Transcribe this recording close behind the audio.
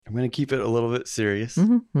I'm going to keep it a little bit serious.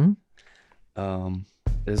 Mm-hmm.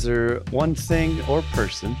 Is there one thing or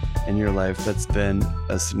person in your life that's been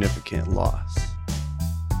a significant loss?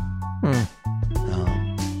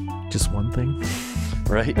 Just one thing?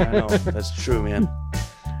 Right? I know. That's true, man.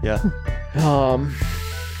 Yeah.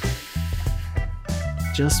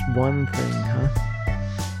 Just one thing, huh?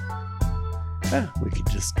 Yeah, we could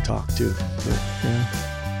just talk too. But... Yeah.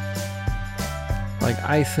 Like,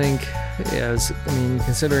 I think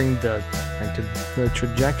considering the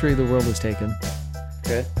trajectory the world has taken.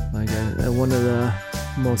 Okay. Like, one of the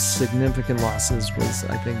most significant losses was,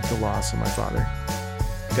 I think, the loss of my father.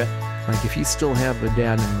 Okay. Like, if you still have a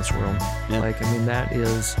dad in this world, that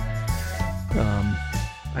is,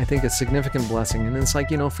 I think, a significant blessing. And it's like,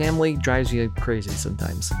 family drives you crazy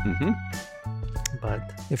sometimes. Mm-hmm.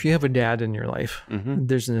 But if you have a dad in your life,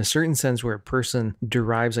 there's in a certain sense where a person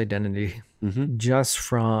derives identity just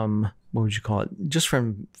from, what would you call it? Just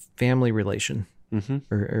from family relation.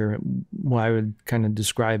 Or what I would kind of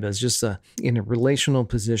describe as just in a relational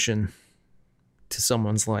position to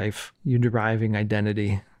someone's life, you're deriving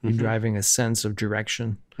identity, you're deriving a sense of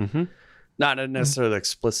direction. Not necessarily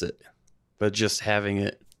explicit, but just having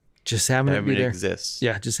it. Just having it be there. Exists.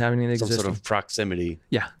 Yeah, just having it exist. Some sort of proximity.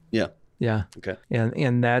 Yeah. Okay.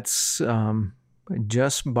 And that's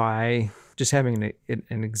just by just having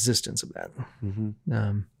an existence of that.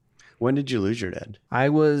 When did you lose your dad? I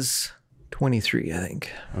was 23, I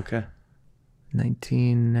think. Okay.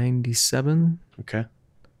 1997. Okay.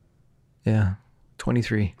 Yeah,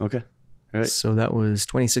 23. Okay. All right. So that was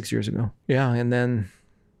 26 years ago. Yeah, and then,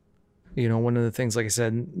 one of the things, like I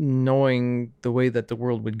said, knowing the way that the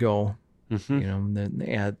world would go, when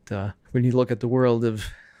you look at the world of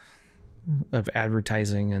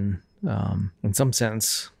advertising and, in some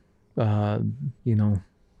sense,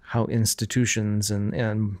 how institutions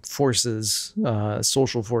and forces,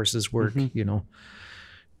 social forces work,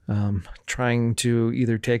 trying to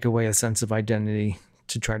either take away a sense of identity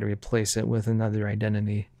to try to replace it with another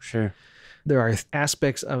identity. Sure. There are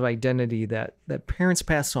aspects of identity that parents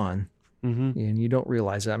pass on, and you don't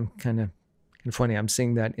realize it. I'm kind of funny. I'm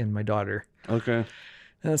seeing that in my daughter. Okay.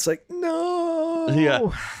 And it's like, no. Yeah.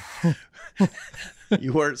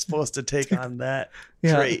 You weren't supposed to take on that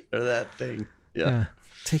trait or that thing. Yeah.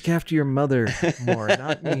 Take after your mother more,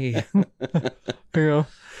 not me.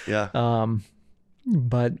 Yeah.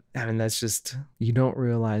 But that's just, you don't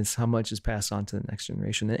realize how much is passed on to the next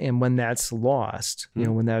generation. And when that's lost,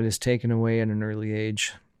 when that is taken away at an early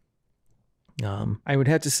age, I would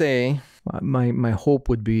have to say my hope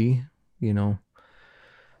would be,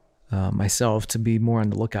 myself to be more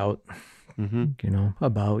on the lookout,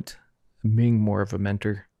 about being more of a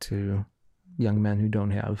mentor to young men who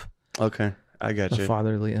don't have Okay. I got you. a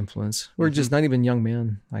fatherly influence, or just not even young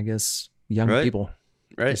men, I guess, young people.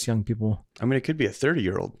 Right. Just young people. I mean, it could be a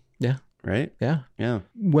 30-year-old. Yeah. Right? Yeah. Yeah.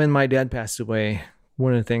 When my dad passed away,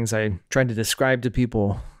 one of the things I tried to describe to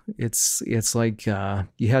people, it's like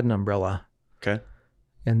you had an umbrella. Okay.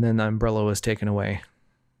 And then the umbrella was taken away.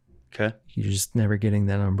 Okay. You're just never getting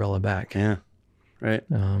that umbrella back. Yeah. Right.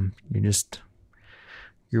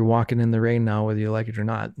 You're walking in the rain now, whether you like it or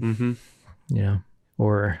not.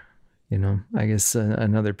 Or, I guess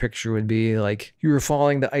another picture would be like you were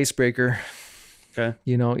following the icebreaker. Okay.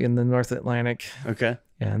 In the North Atlantic. Okay.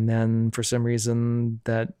 And then for some reason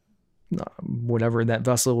that whatever that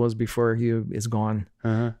vessel was before you is gone.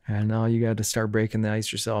 And now you got to start breaking the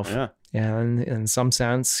ice yourself. Yeah. And in some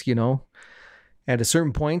sense, at a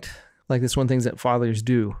certain point, like this one things that fathers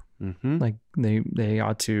do, like they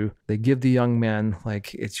give the young men,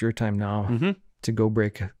 like, it's your time now to go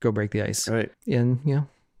break the ice. Right. And,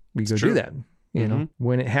 we go do that.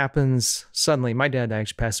 When it happens suddenly, my dad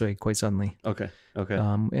actually passed away quite suddenly. Okay.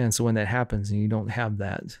 And so when that happens and you don't have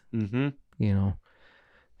that,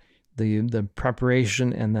 the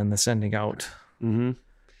preparation and then the sending out, the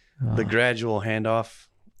gradual handoff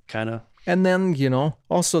kind of. And then,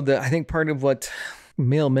 also I think part of what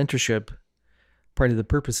male mentorship, part of the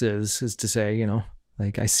purpose is to say,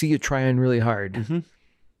 like, I see you trying really hard.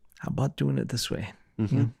 How about doing it this way?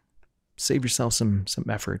 Save yourself some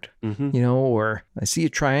effort, or I see you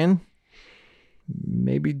trying,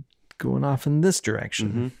 maybe going off in this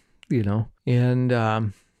direction, and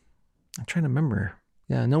I'm trying to remember.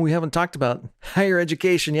 Yeah, no, we haven't talked about higher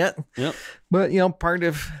education yet. Yep. But, part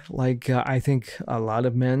of I think a lot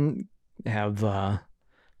of men have,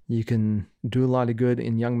 you can do a lot of good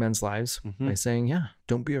in young men's lives by saying,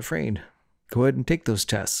 don't be afraid. Go ahead and take those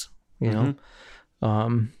tests. You're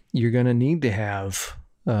going to need to have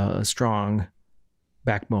a strong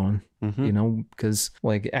backbone, because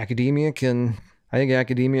academia can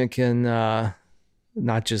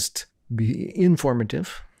not just be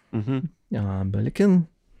informative, but it can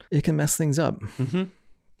mess things up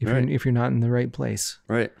if you're not in the right place.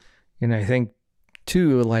 Right. And I think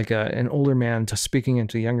too, like an older man to speaking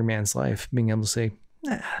into a younger man's life, being able to say,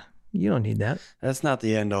 nah, you don't need that. That's not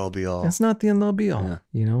the end all be all. That's not the end all be all. Yeah.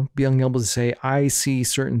 You know, being able to say, I see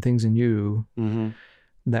certain things in you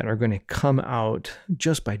that are going to come out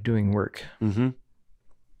just by doing work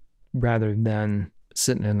rather than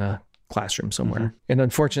sitting in a classroom somewhere. And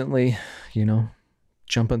unfortunately, you know,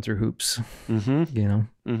 jumping through hoops, you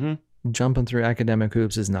know, jumping through academic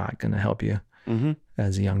hoops is not going to help you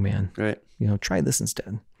as a young man. Right. You know, try this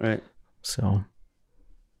instead. Right. So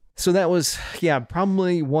that was,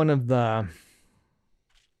 probably one of the,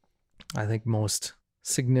 I think, most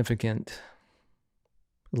significant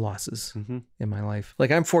losses in my life.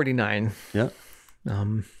 Like, I'm 49. Yeah.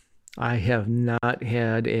 I have not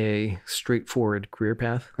had a straightforward career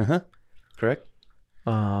path. Correct.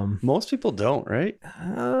 Most people don't, right?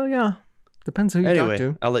 Yeah. Depends who you talk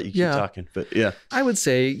to. I'll let you keep talking, but yeah. I would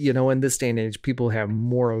say, you know, in this day and age, people have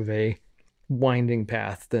more of a winding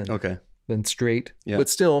path than straight. Yeah. But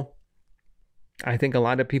still, I think a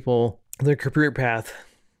lot of people, their career path,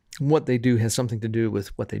 what they do has something to do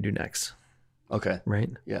with what they do next. Okay. Right?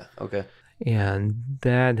 Yeah. Okay. And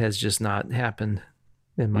that has just not happened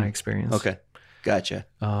in my experience. Okay. Gotcha.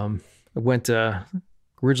 I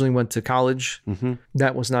originally went to college.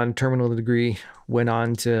 That was not a terminal degree. Went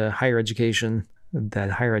on to higher education.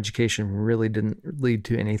 That higher education really didn't lead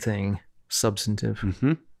to anything substantive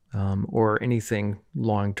or anything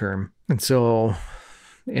long-term. And so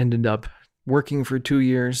ended up working for 2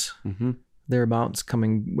 years, thereabouts,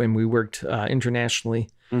 when we worked internationally.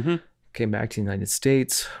 Came back to the United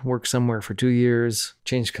States, worked somewhere for 2 years,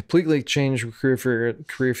 completely changed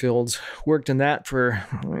career fields, worked in that for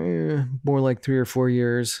more like 3 or 4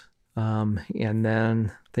 years. And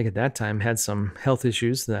then I think at that time had some health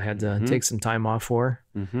issues that I had to take some time off for.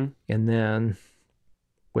 And then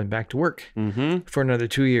went back to work for another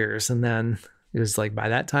 2 years. And then it was like, by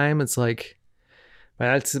that time, it's like,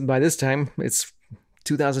 by this time, it's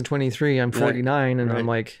 2023, I'm 49. And I'm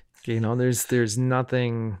like, you know, there's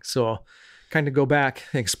nothing. So kind of go back,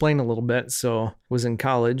 explain a little bit. So was in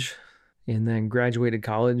college and then graduated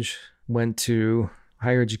college, went to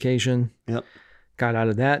higher education, got out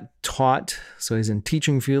of that, taught. So I was in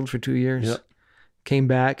teaching field for 2 years, came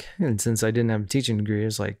back. And since I didn't have a teaching degree, I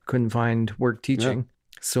was like, couldn't find work teaching.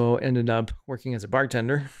 So ended up working as a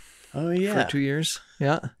bartender for 2 years.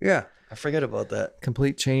 Yeah. I forget about that.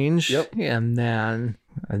 Complete change. And then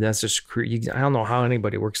that's just, I don't know how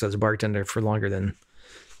anybody works as a bartender for longer than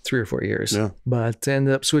 3 or 4 years. But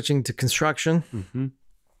ended up switching to construction.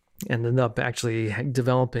 Ended up actually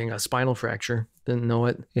developing a spinal fracture. Didn't know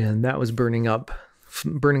it. And that was burning up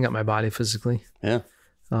my body physically. So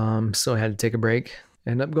I had to take a break.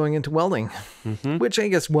 Ended up going into welding, which I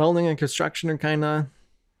guess welding and construction are kind of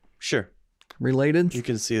related. You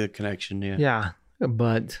can see the connection. Yeah.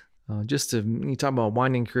 But you talk about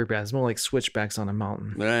winding career paths, more like switchbacks on a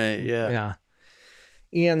mountain. Right. Yeah.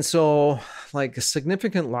 And so like a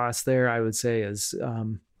significant loss there, I would say is,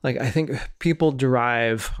 like, I think people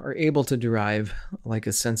are able to derive like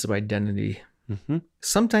a sense of identity.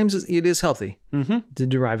 Sometimes it is healthy to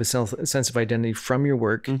derive a sense of identity from your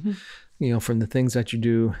work, you know, from the things that you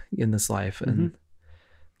do in this life. And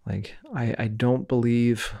like, I don't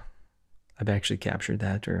believe I've actually captured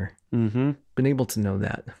that or been able to know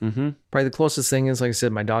that. Probably the closest thing is, like I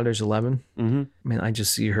said, my daughter's 11. I mean, I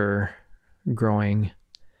just see her growing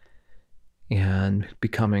and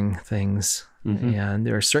becoming things. And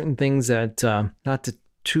there are certain things that, not to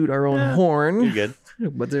toot our own horn, you're good.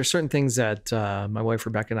 But there are certain things that my wife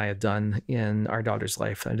Rebecca and I have done in our daughter's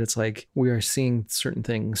life. And it's like we are seeing certain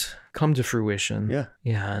things come to fruition.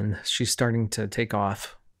 And she's starting to take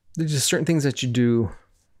off. There's just certain things that you do,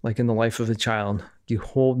 like in the life of a child, you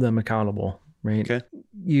hold them accountable, right?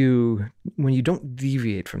 When you don't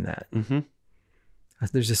deviate from that,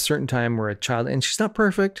 there's a certain time where a child, and she's not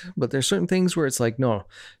perfect, but there's certain things where it's like, no,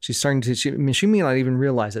 she's starting to, she may not even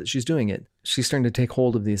realize that she's doing it. She's starting to take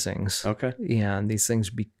hold of these things. And these things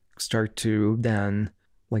start to then,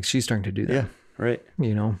 like, she's starting to do that.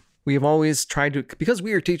 You know, we have always tried to, because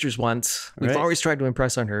we were teachers once, we've always tried to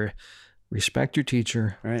impress on her, respect your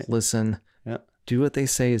teacher, listen, do what they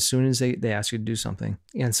say as soon as they ask you to do something.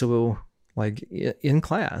 And so, like, in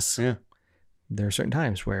class, there are certain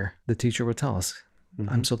times where the teacher would tell us,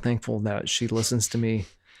 I'm so thankful that she listens to me.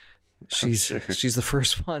 She's the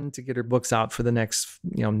first one to get her books out for the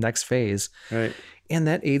next phase. And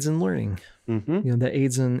that aids in learning. You know, that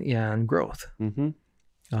aids in growth.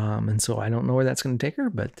 And so I don't know where that's going to take her,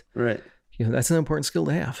 but you that's an important skill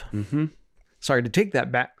to have. Mm-hmm. Sorry, to take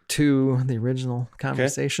that back to the original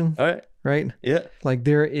conversation. All right. Right? Yeah. Like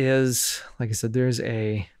there is, like I said, there's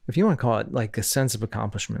if you want to call it like a sense of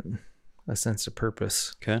accomplishment, a sense of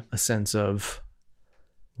purpose, Okay. a sense of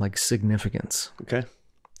like significance. Okay.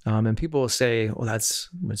 And people will say, well, that's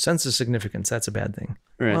a sense of significance. That's a bad thing.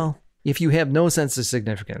 Right. Well, if you have no sense of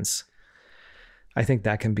significance, I think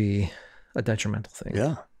that can be a detrimental thing.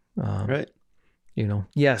 Yeah. Right.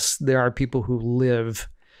 Yes, there are people who live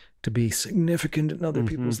to be significant in other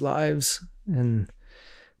people's lives.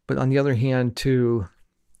 But on the other hand, too,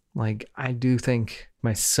 like I do think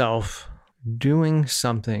myself doing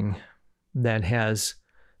something that has,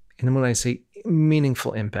 and when I say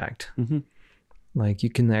meaningful impact, like you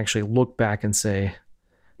can actually look back and say,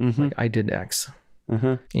 like I did X,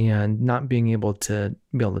 and not being able to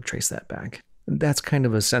trace that back. That's kind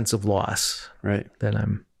of a sense of loss, right? That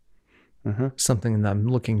I'm something that I'm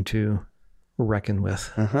looking to reckon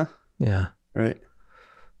with. Yeah. Right.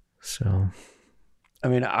 So, I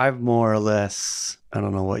mean, I've more or less, I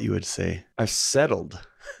don't know what you would say, I've settled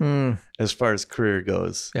as far as career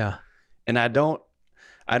goes. Yeah. And I don't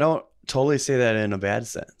totally say that in a bad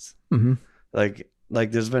sense. Like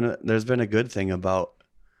there's been a good thing about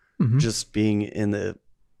just being in the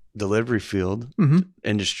delivery field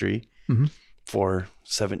industry for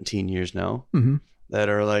 17 years now that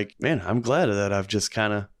are like, man, I'm glad that I've just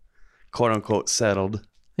kind of quote unquote settled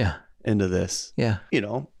into this. Yeah.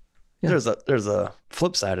 There's a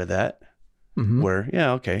flip side of that where,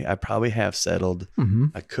 okay, I probably have settled.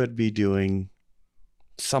 I could be doing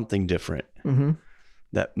something different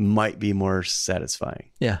that might be more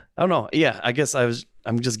satisfying. Yeah. I don't know. Yeah. I guess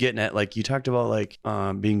I'm just getting at, like, you talked about like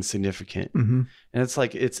being significant, and it's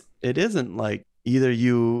like, it isn't like either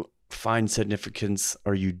you find significance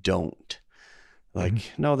or you don't.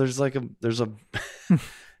 Like, no, there's a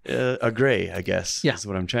a gray, I guess, is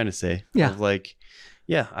what I'm trying to say. Yeah. Of like,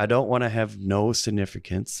 I don't want to have no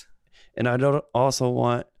significance, and I don't also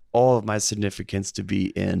want all of my significance to be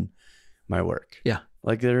in my work. Yeah.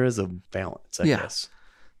 Like there is a balance, I guess.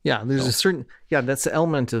 Yeah. There's a certain, that's the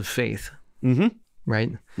element of faith.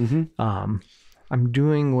 Right. I'm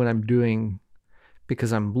doing what I'm doing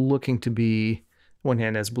because I'm looking to be, one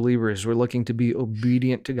hand, as believers, we're looking to be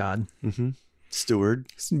obedient to God. Good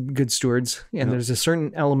stewards. And there's a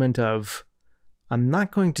certain element of, I'm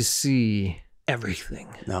not going to see everything.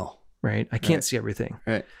 No. Right. I can't see everything.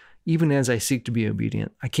 Right. Even as I seek to be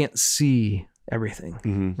obedient, I can't see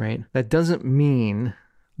everything. Right. That doesn't mean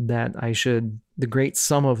that the great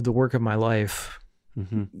sum of the work of my life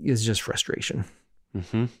is just frustration.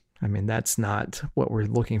 I mean, that's not what we're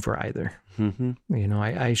looking for either.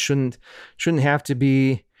 I shouldn't have to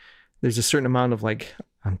be, there's a certain amount of like,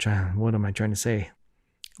 what am I trying to say?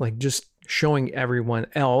 Like just showing everyone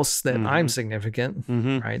else that I'm significant,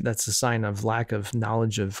 right? That's a sign of lack of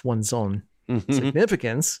knowledge of one's own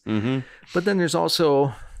significance. But then there's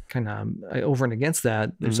also kind of over and against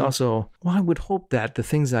that. There's also, I would hope that the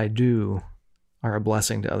things I do are a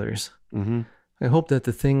blessing to others. I hope that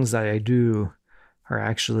the things that I do are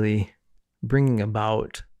actually bringing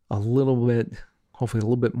about hopefully a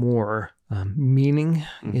little bit more meaning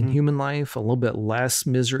in human life, a little bit less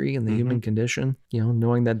misery in the human condition,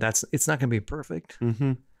 knowing that it's not going to be perfect,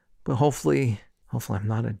 but hopefully I'm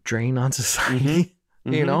not a drain on society,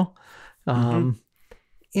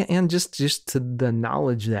 and just to the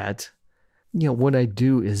knowledge that, what I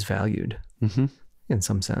do is valued in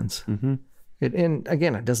some sense. And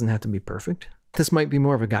again, it doesn't have to be perfect. This might be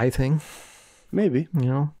more of a guy thing. Maybe.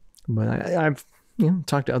 But I've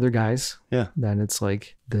talked to other guys. Yeah. That it's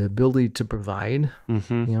like the ability to provide,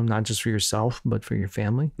 not just for yourself, but for your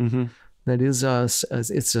family. That is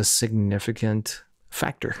it's a significant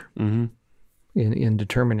factor in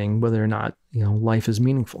determining whether or not, life is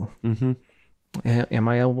meaningful. Am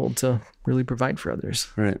I able to really provide for others?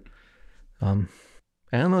 Right. I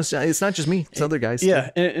don't know. It's not just me. It's other guys.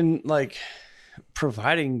 Yeah. And like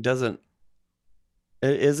providing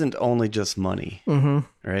it isn't only just money,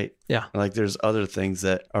 right? Yeah. Like there's other things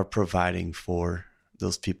that are providing for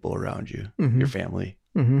those people around you, your family.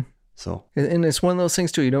 So, and it's one of those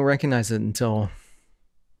things too, you don't recognize it until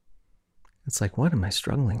it's like, what am I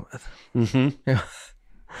struggling with? Yeah.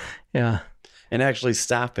 Yeah. And actually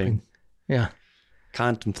stopping. Yeah.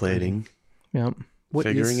 Contemplating. Yeah.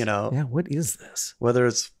 Figuring it out. Yeah. What is this? Whether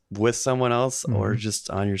it's with someone else or just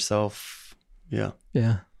on yourself. Yeah.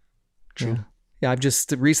 Yeah. True. Yeah, I've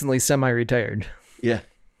just recently semi-retired. Yeah.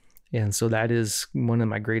 And so that is one of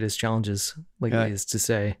my greatest challenges lately is to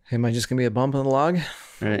say, am I just going to be a bump on the log?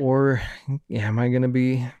 Right. Or am I going to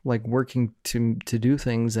be like working to do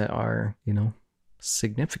things that are,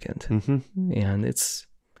 significant. And it's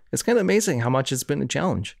kind of amazing how much it's been a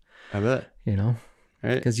challenge. I bet. You know,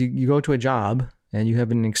 right? Because you go to a job and you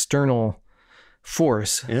have an external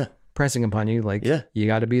force pressing upon you, like you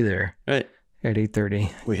got to be there right at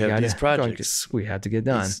 8:30. We have these projects we have to get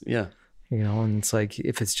done. You know, and it's like,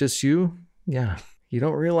 if it's just you, you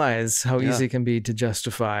don't realize how easy it can be to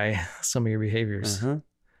justify some of your behaviors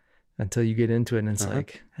until you get into it. And it's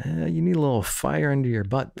like, you need a little fire under your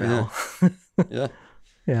butt, pal.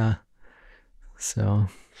 Yeah. So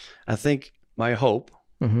I think my hope,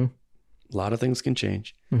 a lot of things can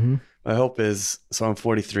change. My hope is, so I'm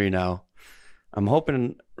 43 now. I'm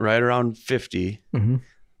hoping right around 50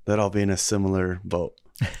 that I'll be in a similar boat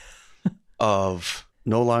of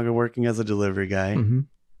no longer working as a delivery guy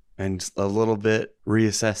and a little bit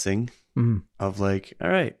reassessing of like, all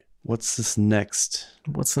right, what's the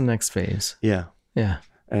next phase? Yeah. Yeah.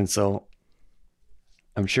 And so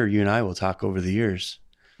I'm sure you and I will talk over the years.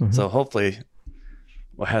 So hopefully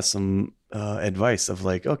we'll have some advice of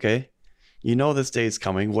like, okay, you know, this day is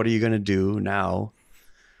coming. What are you going to do now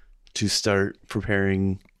to start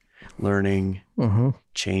preparing, learning,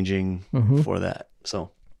 changing for that? So,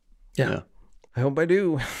 yeah. I hope I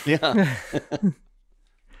do. Yeah.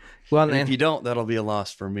 Well, and if you don't, that'll be a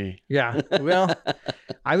loss for me. Yeah. Well,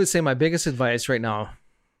 I would say my biggest advice right now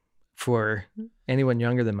for anyone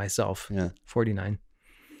younger than myself, 49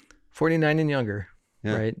 and younger,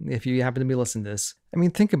 right? If you happen to be listening to this, I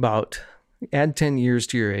mean, add 10 years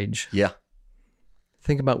to your age. Yeah.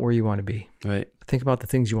 Think about where you want to be. Right. Think about the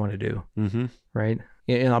things you want to do. Right.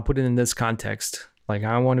 And I'll put it in this context. Like,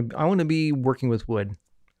 I want to be working with wood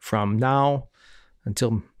from now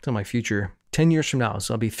until my future, 10 years from now.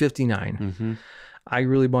 So I'll be 59. I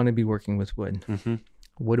really want to be working with wood.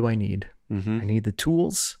 What do I need? I need the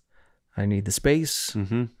tools. I need the space.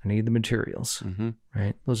 I need the materials.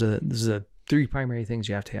 Right. Those are the three primary things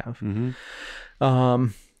you have to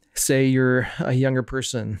have. Say you're a younger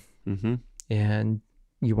person and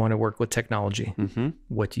you want to work with technology.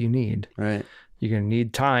 What do you need? Right. You're going to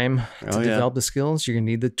need time to develop the skills. You're going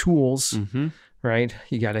to need the tools, right?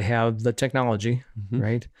 You got to have the technology,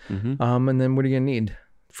 right? And then what are you going to need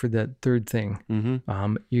for that third thing?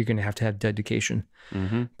 You're going to have dedication,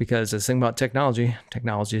 because the thing about technology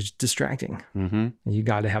is distracting. You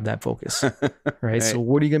got to have that focus, right? So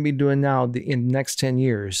what are you going to be doing now in the next 10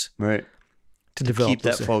 years? Right. To develop keep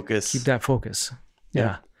that focus. Keep that focus.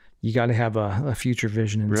 Yeah. You got to have a future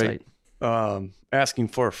vision in sight. Asking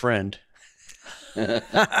for a friend.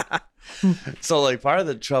 So like, part of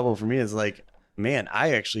the trouble for me is like, man,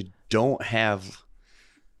 I actually don't have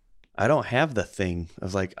the thing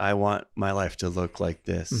of like, I want my life to look like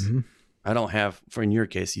this. I don't have, in your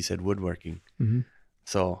case, you said woodworking.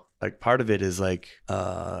 So like, part of it is like,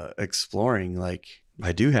 exploring, like,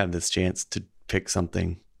 I do have this chance to pick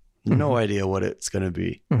something, no idea what it's going to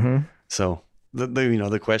be. So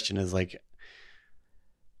the question is like,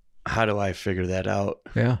 how do I figure that out?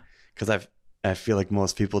 Yeah. Because I feel like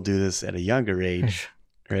most people do this at a younger age,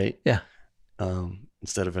 right? Yeah.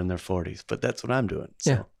 Instead of in their 40s, but that's what I'm doing.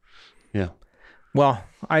 So, yeah. Well,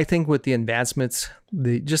 I think with the advancements,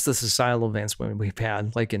 the societal advancement we've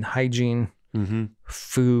had, like in hygiene,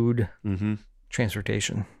 food,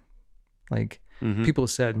 transportation, like people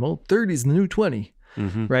said, well, 30 is the new 20,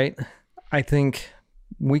 right? I think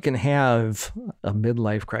we can have a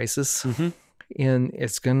midlife crisis. And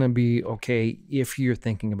it's going to be okay if you're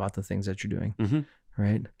thinking about the things that you're doing.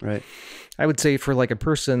 Right. Right. I would say for like a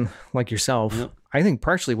person like yourself, I think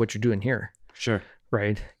partially what you're doing here. Sure.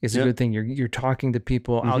 Right. Is a good thing. You're talking to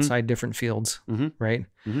people outside different fields. Right.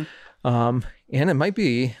 And it might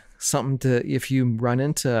be something if you run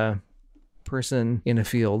into a person in a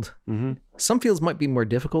field, some fields might be more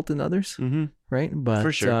difficult than others. Right. But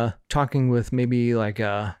for sure. Talking with maybe like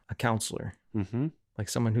a counselor, like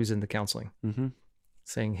someone who's into counseling,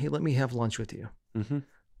 saying, hey, let me have lunch with you.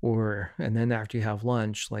 And then after you have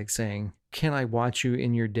lunch, like saying, can I watch you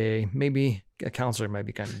in your day? Maybe a counselor might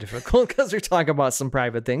be kind of difficult because they're talking about some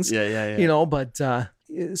private things. Yeah. You know, but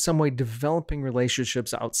some way developing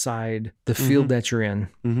relationships outside the field that you're in.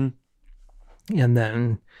 And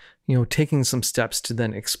then, taking some steps to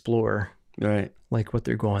then explore like what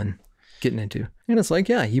they're getting into. And it's like,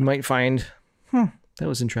 you might find, that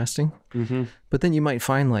was interesting. But then you might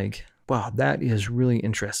find like, wow, that is really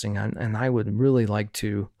interesting. And I would really like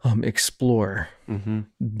to explore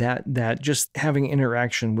that just having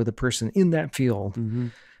interaction with a person in that field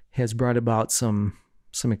has brought about some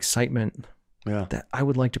excitement that I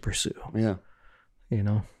would like to pursue. Yeah.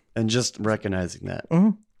 And just recognizing that.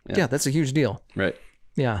 Yeah, that's a huge deal. Right.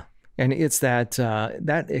 Yeah. And it's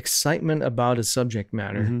that excitement about a subject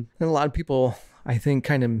matter. And a lot of people I think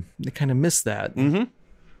they kind of miss that,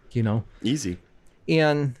 you know? Easy.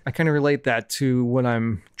 And I kind of relate that to what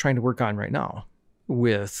I'm trying to work on right now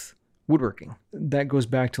with woodworking. That goes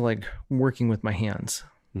back to like working with my hands.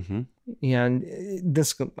 And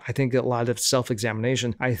this, I think a lot of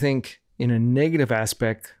self-examination, I think in a negative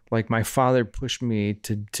aspect, like my father pushed me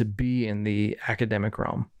to be in the academic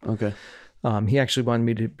realm. Okay. He actually wanted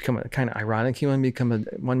me to become kind of ironic. He wanted me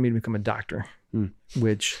to become a doctor,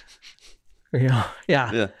 which, you know,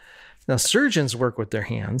 yeah. Now surgeons work with their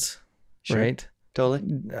hands, right? Totally.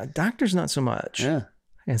 Doctors, not so much. Yeah.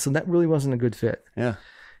 And so that really wasn't a good fit. Yeah.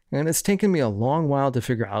 And it's taken me a long while to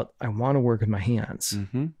figure out I want to work with my hands,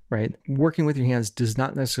 right? Working with your hands does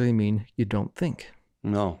not necessarily mean you don't think.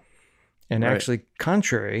 No. And actually,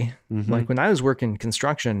 contrary, like when I was working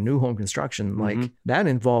construction, new home construction, like that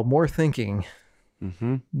involved more thinking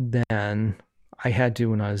than I had to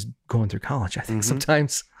when I was going through college, I think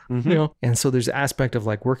sometimes, you know? And so there's an aspect of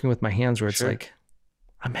like working with my hands where it's like,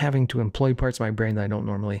 I'm having to employ parts of my brain that I don't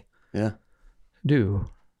normally do.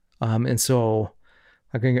 And so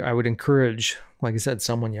I would encourage, like I said,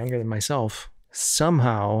 someone younger than myself,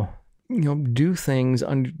 somehow, you know, do things,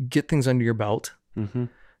 get things under your belt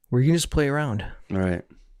where you can just play around. Right.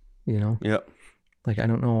 You know? Yep. Like, I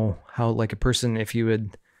don't know how, like a person, if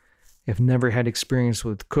never had experience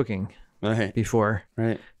with cooking before,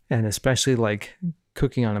 and especially like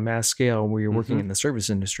cooking on a mass scale where you're working in the service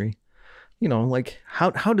industry, you know, like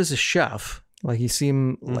how does a chef, like you see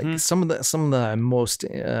like some of the most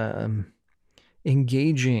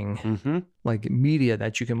engaging like media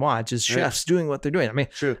that you can watch is chefs doing what they're doing. I mean,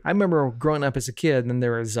 I remember growing up as a kid, and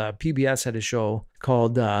there was PBS had a show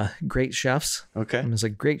called Great Chefs. Okay. And it was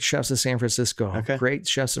like Great Chefs of San Francisco, Great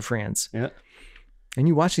Chefs of France. Yeah. And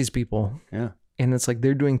you watch these people. Yeah. And it's like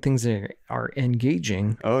they're doing things that are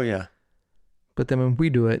engaging. Oh yeah. But then when we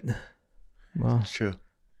do it, well, true.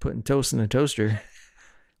 Putting toast in a toaster,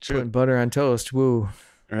 putting butter on toast, woo.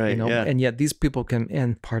 Right. You know, and yet these people can,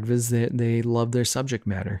 and part of it is they love their subject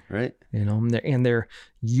matter. Right. You know, and they're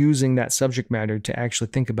using that subject matter to actually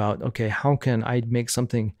think about, okay, how can I make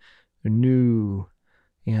something new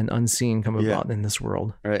and unseen come about in this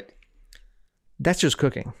world? Right. That's just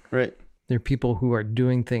cooking. Right. There are people who are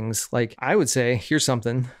doing things like, I would say, here's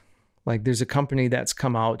something like there's a company that's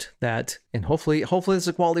come out that, and hopefully it's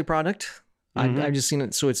a quality product. I've just seen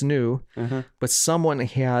it. So it's new, but someone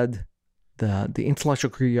had the intellectual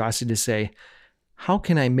curiosity to say, how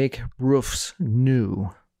can I make roofs new?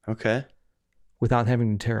 Okay. Without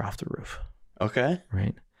having to tear off the roof. Okay.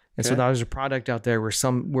 Right. And so there's a product out there where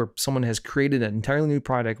someone has created an entirely new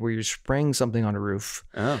product where you're spraying something on a roof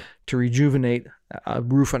to rejuvenate a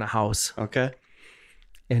roof on a house. Okay.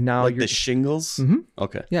 And now like the shingles.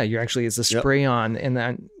 Okay. Yeah. It's a spray on. And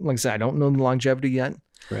then, like I said, I don't know the longevity yet.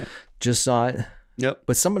 Right. Just saw it. Yep.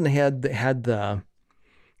 But someone had the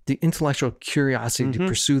intellectual curiosity to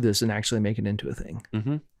pursue this and actually make it into a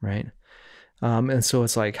thing. Right. And so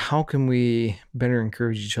it's like, how can we better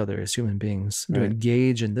encourage each other as human beings to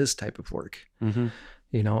engage in this type of work?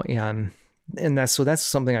 You know, and that's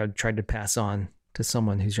something I would try to pass on to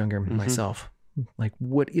someone who's younger than myself. Like,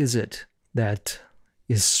 what is it that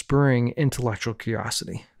is spurring intellectual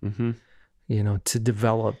curiosity, you know, to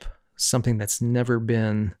develop something that's never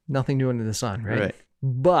been, nothing new under the sun. Right.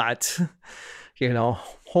 But, you know,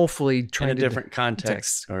 hopefully trying in a different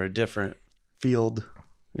context or a different field.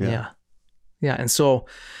 Yeah. And so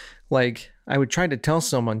like, I would try to tell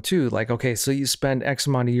someone too, like, okay, so you spend X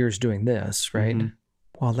amount of years doing this, right?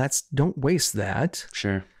 Well, don't waste that.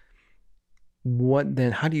 Sure.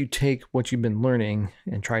 How do you take what you've been learning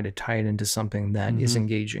and try to tie it into something that is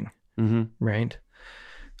engaging? Right.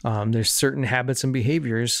 There's certain habits and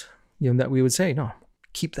behaviors, you know, that we would say, no,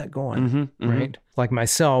 keep that going. Right. Like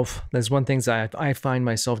myself, there's one thing that I find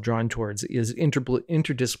myself drawn towards is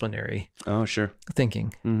interdisciplinary. Oh, sure.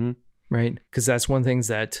 Thinking. Right. Because that's one thing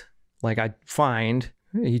that like I find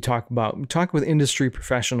you talk with industry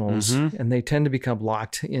professionals and they tend to become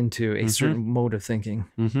locked into a certain mode of thinking.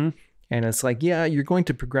 And it's like, yeah, you're going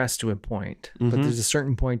to progress to a point, but there's a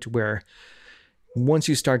certain point where once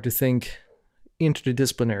you start to think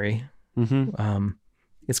interdisciplinary,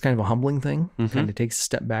 it's kind of a humbling thing, kind of takes a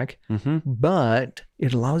step back, but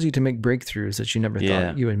it allows you to make breakthroughs that you never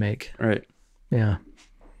thought you would make. Right. Yeah.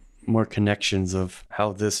 More connections of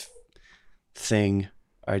how this thing,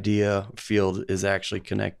 idea, field is actually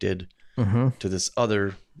connected to this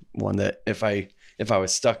other one that if I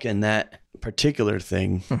was stuck in that particular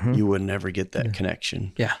thing, you would never get that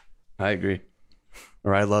connection. Yeah. I agree.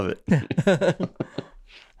 Or I love it.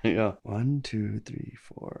 Yeah. 1, 2, 3,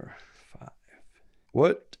 4, 5.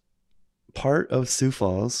 What part of Sioux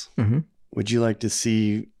Falls would you like to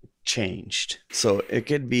see changed? So it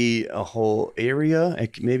could be a whole area.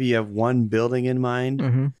 Maybe you have one building in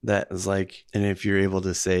mind that is like, and if you're able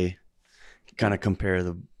to say, kind of compare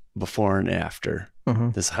the before and after,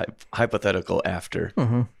 this hypothetical after.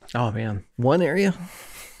 Oh man, one area.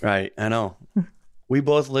 Right. I know. We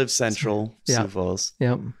both live central Sioux Falls.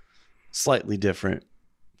 Yep. Slightly different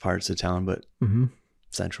parts of town, but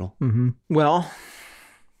central. Well,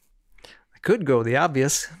 I could go the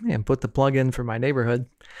obvious and put the plug in for my neighborhood.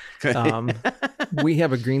 We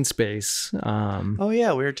have a green space. Oh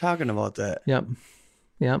yeah, we were talking about that. Yep.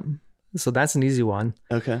 So that's an easy one.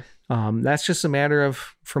 Okay. That's just a matter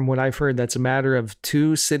of, from what I've heard, that's a matter of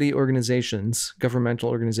 2 city organizations, governmental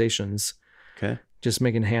organizations. Okay. Just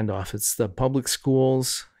making a handoff. It's the public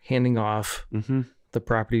schools handing off the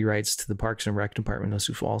property rights to the Parks and Rec Department of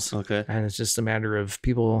Sioux Falls. Okay. And it's just a matter of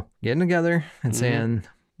people getting together and saying,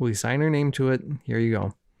 we sign our name to it. Here you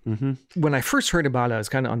go. When I first heard about it, I was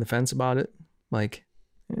kind of on the fence about it. Like,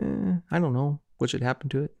 I don't know what should happen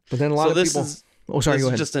to it. But then a lot of people... go ahead.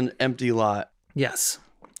 It's just an empty lot. Yes.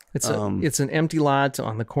 It's an empty lot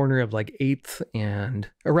on the corner of like 8th and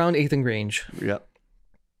around 8th and Grange. Yep.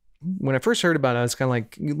 When I first heard about it, I was kind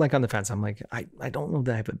of like on the fence. I'm like, I don't know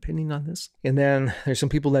that I have an opinion on this. And then there's some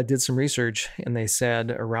people that did some research and they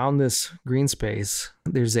said around this green space,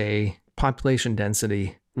 there's a population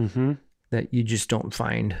density that you just don't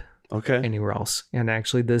find anywhere else. And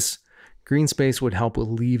actually this green space would help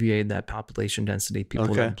alleviate that population density.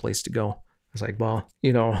 People have a place to go. It's like, well,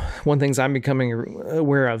 one things I'm becoming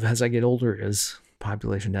aware of as I get older is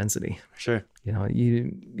population density. Sure.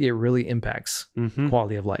 It really impacts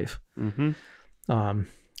quality of life.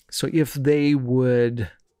 So if they would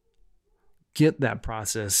get that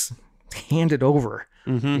process handed over,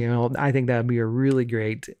 I think that'd be a really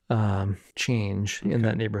great change in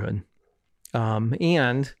that neighborhood.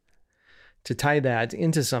 And to tie that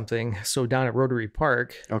into something, so down at Rotary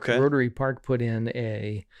Park, Rotary Park put in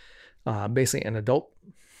basically an adult.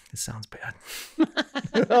 It sounds bad.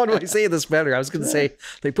 How do I say this better? I was going to say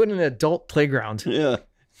they put in an adult playground. Yeah.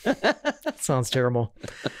 Sounds terrible.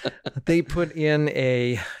 They put in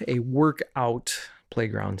a workout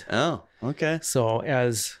playground. Oh, okay. So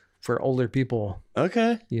as for older people,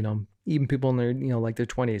 even people in their, like their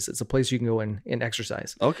 20s, it's a place you can go in and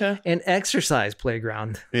exercise. Okay. An exercise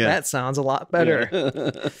playground. Yeah. That sounds a lot better.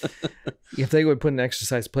 Yeah. If they would put an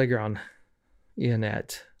exercise playground in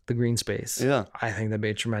at the green space, I think that'd be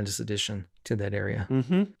a tremendous addition to that area.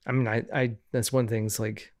 I mean, I that's one thing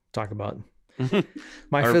like talk about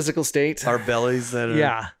my physical state, our bellies that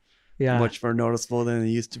are much more noticeable than they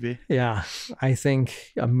used to be. Yeah. I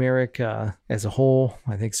think America as a whole,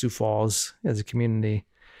 I think Sioux Falls as a community,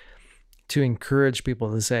 to encourage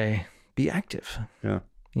people to say, be active,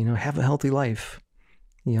 have a healthy life,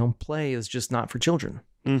 play is just not for children,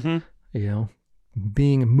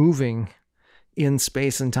 moving in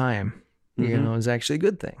space and time, is actually a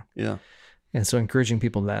good thing. Yeah. And so encouraging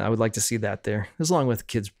people that I would like to see that there, as long with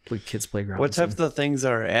kids playgrounds. What type of things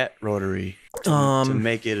are at Rotary to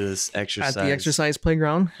make it as exercise? At the exercise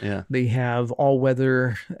playground, they have all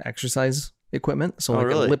weather exercise equipment. So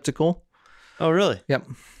elliptical. Oh, really? Yep.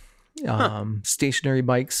 Stationary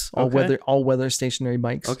bikes, all weather stationary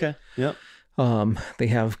bikes. Okay. Yep. They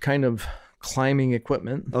have kind of climbing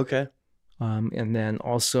equipment. Okay. And then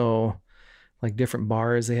also like different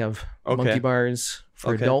bars. They have monkey bars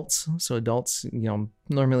for adults. So adults,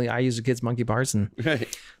 normally I use the kids' monkey bars and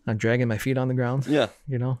I'm dragging my feet on the ground. Yeah.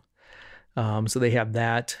 So they have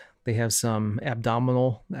that. They have some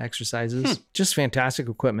abdominal exercises. Just fantastic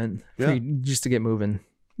equipment for you just to get moving.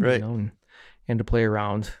 Right. And to play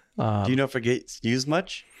around. Do you know if it gets used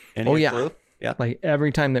much? Clue? Yeah. Like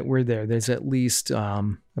every time that we're there, there's at least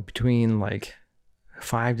between like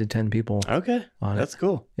 5 to 10 people. Okay. That's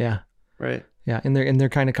cool. Yeah. Right. Yeah. And they're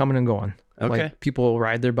kind of coming and going. Okay. Like people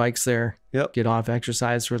ride their bikes there. Yep. Get off,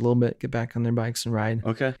 exercise for a little bit, get back on their bikes and ride.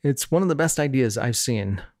 Okay. It's one of the best ideas I've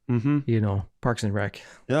seen. Parks and Rec.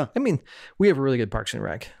 Yeah. I mean, we have a really good Parks and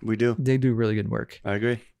Rec. We do. They do really good work. I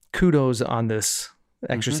agree. Kudos on this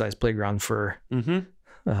exercise playground for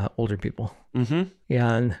older people.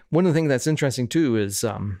 And one of the things that's interesting too is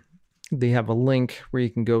they have a link where you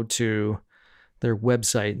can go to their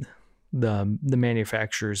website, the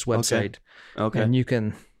manufacturer's website, and you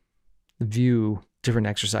can view different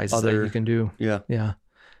exercises that you can do. Yeah.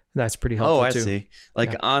 That's pretty helpful. Oh, I see.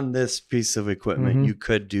 Like on this piece of equipment, you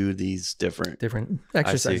could do these different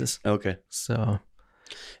exercises. Okay. So,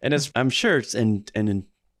 and I'm sure it's an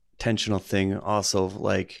intentional thing also,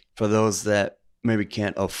 like for those that maybe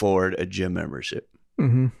can't afford a gym membership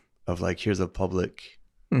of like, here's a public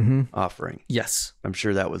offering. Yes. I'm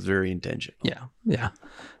sure that was very intentional. Yeah.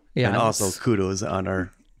 And also kudos on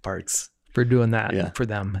our parts for doing that for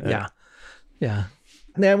them. Yeah.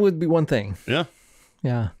 That would be one thing.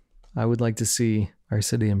 Yeah. I would like to see our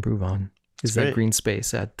city improve on is that green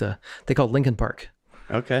space at, they call it Lincoln Park.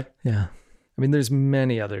 Okay. Yeah. I mean, there's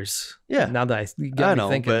many others. Yeah. Now that you got me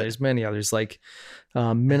thinking, there's many others like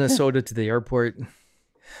Minnesota to the airport.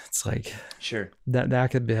 It's like, sure,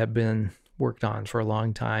 that could have been worked on for a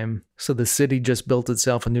long time. So the city just built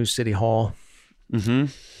itself a new city hall.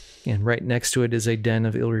 And right next to it is a den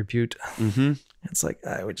of ill repute. It's like,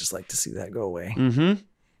 I would just like to see that go away.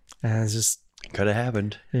 It's just could have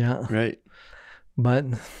happened. Yeah. Right. But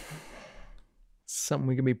something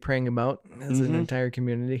we can be praying about as an entire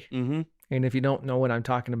community. And if you don't know what I'm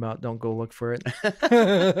talking about, don't go look for it.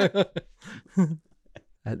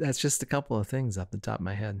 That's just a couple of things off the top of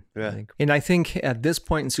my head. Yeah. I think. And I think at this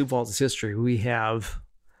point in Sioux Falls' history, we have,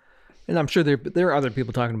 and I'm sure there are other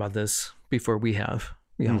people talking about this before we have.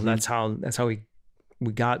 You know, that's how we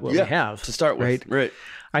got what we have to start with. Right.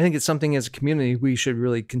 I think it's something as a community we should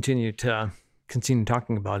really continue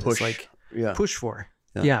talking about. Push. It's like push for.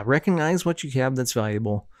 Yeah. Recognize what you have that's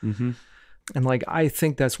valuable. And like I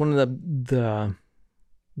think that's one of the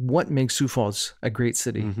what makes Sioux Falls a great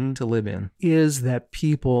city to live in is that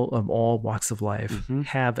people of all walks of life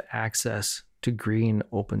have access to green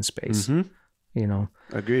open space. You know.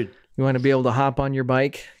 Agreed. You want to be able to hop on your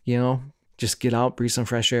bike, you know, just get out, breathe some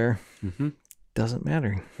fresh air. Doesn't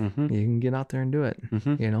matter. You can get out there and do it,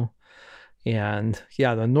 you know. And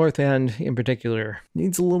the North End in particular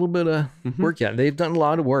needs a little bit of work yet. They've done a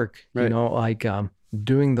lot of work, you know, like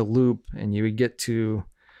doing the loop, and you would get to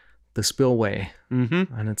the spillway.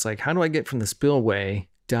 And it's like, how do I get from the spillway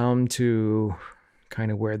down to kind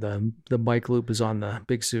of where the bike loop is on the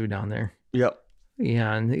Big Sioux down there? Yep.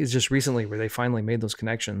 And it's just recently where they finally made those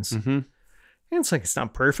connections. And it's like, it's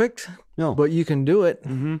not perfect, but you can do it,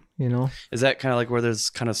 you know. Is that kind of like where there's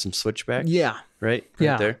kind of some switchbacks? Yeah. Right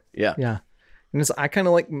there? Yeah. Yeah. And I kind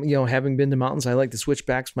of like, you know, having been to mountains, I like the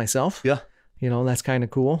switchbacks myself. Yeah. You know, that's kind of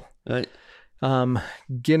cool. Right.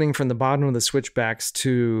 Getting from the bottom of the switchbacks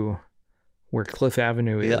to where Cliff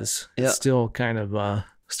Avenue is still kind of a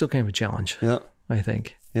challenge. Yeah. I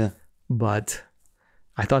think. Yeah. But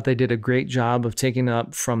I thought they did a great job of taking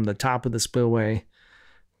up from the top of the spillway,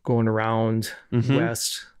 going around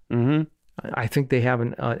west. I think they have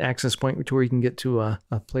an access point to where you can get to a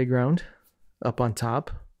playground up on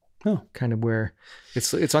top. Oh, kind of where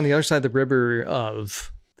it's on the other side of the river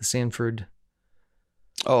of the Sanford.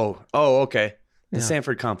 Oh, okay. The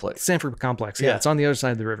Sanford complex. Sanford complex. Yeah, it's on the other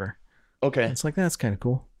side of the river. Okay. It's like, that's kind of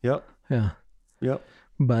cool. Yep. Yeah. Yep.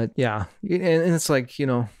 But and it's like, you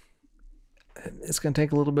know, it's going to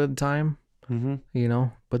take a little bit of time, you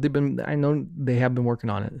know, but I know they have been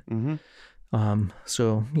working on it.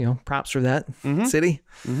 So, you know, props for that city,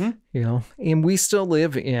 you know, and we still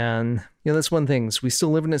live in, you know, that's one thing. We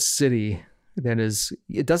still live in a city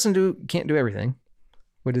that can't do everything,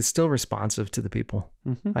 but it's still responsive to the people,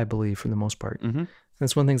 I believe, for the most part.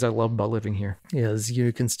 That's one of the things I love about living here is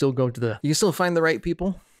you can still you can still find the right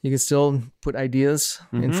people. You can still put ideas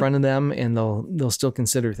in front of them and they'll still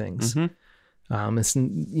consider things. It's,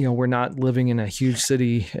 you know, we're not living in a huge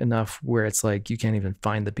city enough where it's like you can't even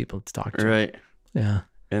find the people to talk to. Right. Yeah.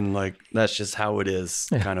 And like, that's just how it is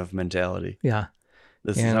kind of mentality. Yeah.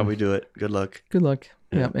 This is how we do it. Good luck. Good luck.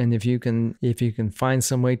 Yeah. And if you can find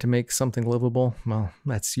some way to make something livable, well,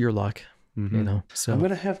 that's your luck, you know? So I'm going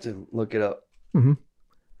to have to look it up.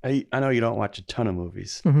 I know you don't watch a ton of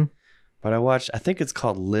movies, but I think it's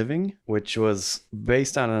called Living, which was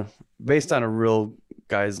based on a real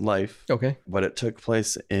guy's life. Okay. But it took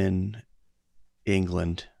place in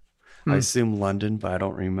England. I assume London, but I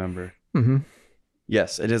don't remember.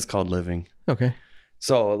 Yes, it is called Living. Okay.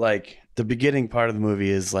 So like the beginning part of the movie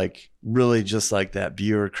is like really just like that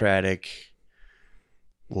bureaucratic,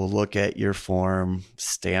 we'll look at your form,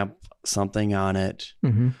 stamp something on it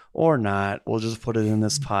or not. We'll just put it in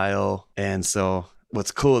this pile. And so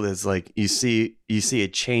what's cool is like you see a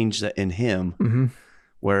change in him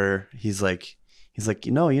where he's like,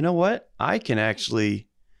 you know what? I can actually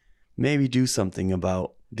maybe do something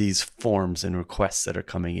about these forms and requests that are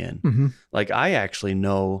coming in. Like I actually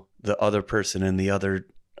know the other person in the other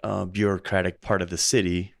bureaucratic part of the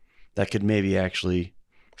city that could maybe actually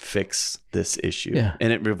fix this issue. Yeah.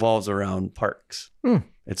 And it revolves around parks.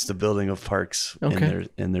 It's the building of parks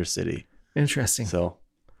in their city. Interesting. So,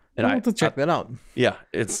 and I'll have to check that out. Yeah,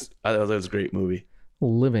 I thought it was a great movie.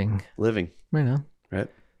 Living. Right on. Right.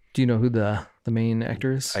 Do you know who the main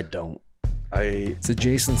actor is? I don't. It's a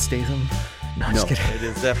Jason Statham. No, I'm No, just kidding. it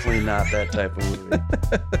is definitely not that type of movie.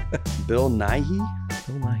 Bill Nighy?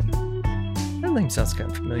 Bill Nighy. That name sounds kind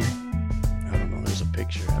of familiar. I don't know. There's a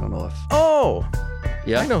picture. I don't know if. Oh,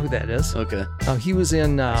 Yeah. I know who that is. Okay. Oh, he was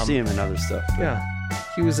in. I see him in other stuff. But... Yeah,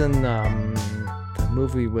 he was in the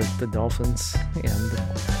movie with the dolphins, and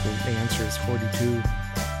the answer is 42.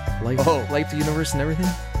 Life, the universe, and everything.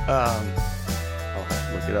 I'll have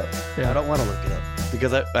to look it up. Yeah. I don't want to look it up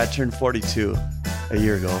because I turned 42 a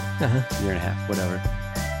year ago, year and a half, whatever.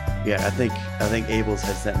 Yeah, I think Abels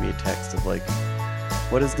had sent me a text of like,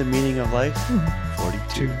 what is the meaning of life?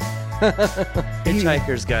 42.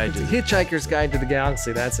 Hitchhiker's Guide to the Hitchhiker's Guide to the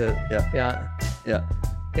Galaxy. That's it. Yeah. Yeah. Yeah.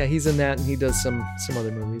 Yeah, he's in that, and he does some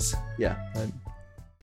other movies. Yeah. But